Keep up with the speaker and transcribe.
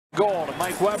Goal to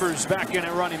Mike Weber's back in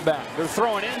at running back. They're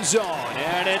throwing end zone,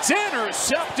 and it's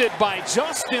intercepted by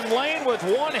Justin Layne with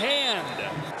one hand.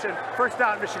 First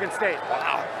down, Michigan State.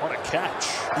 Wow, what a catch.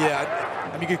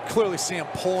 Yeah, I mean, you could clearly see him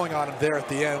pulling on him there at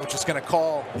the end, which is going to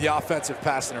call the offensive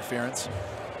pass interference.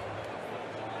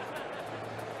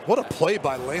 What a play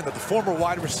by Layne that the former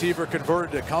wide receiver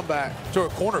converted to comeback to a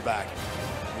cornerback.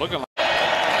 Looking like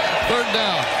third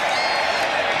down.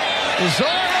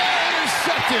 Lazaro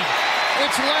intercepted.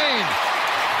 It's Layne.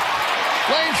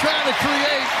 Layne trying to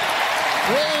create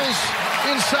rolls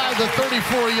inside the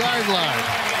 34-yard line.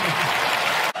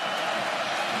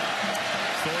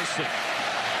 Thorson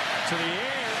to the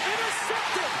air,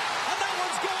 intercepted, and that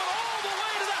one's going all the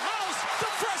way to the house. The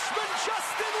freshman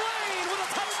Justin Layne with a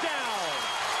touchdown.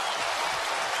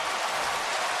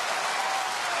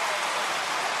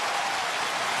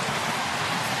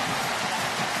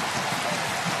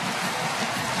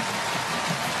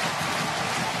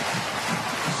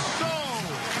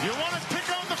 You want to pick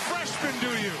on the freshman, do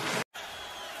you?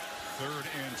 3rd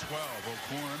and 12.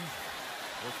 O'Korn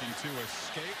looking to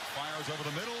escape, fires over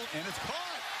the middle, and it's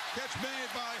caught. Catch made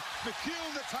by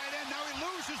McCune, the tight end. Now he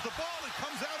loses the ball. It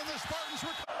comes out, and the Spartans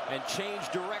and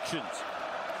change directions.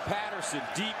 Patterson,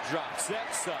 deep drop,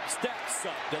 sets up, steps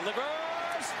up,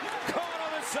 delivers. Caught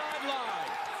on the sideline.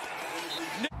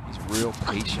 He's real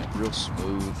patient, real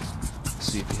smooth.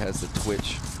 See if he has the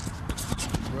twitch.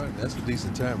 Right, that's a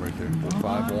decent time right there.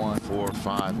 5-1.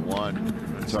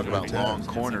 4-5-1. Talk about long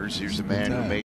corners. Here's a man who made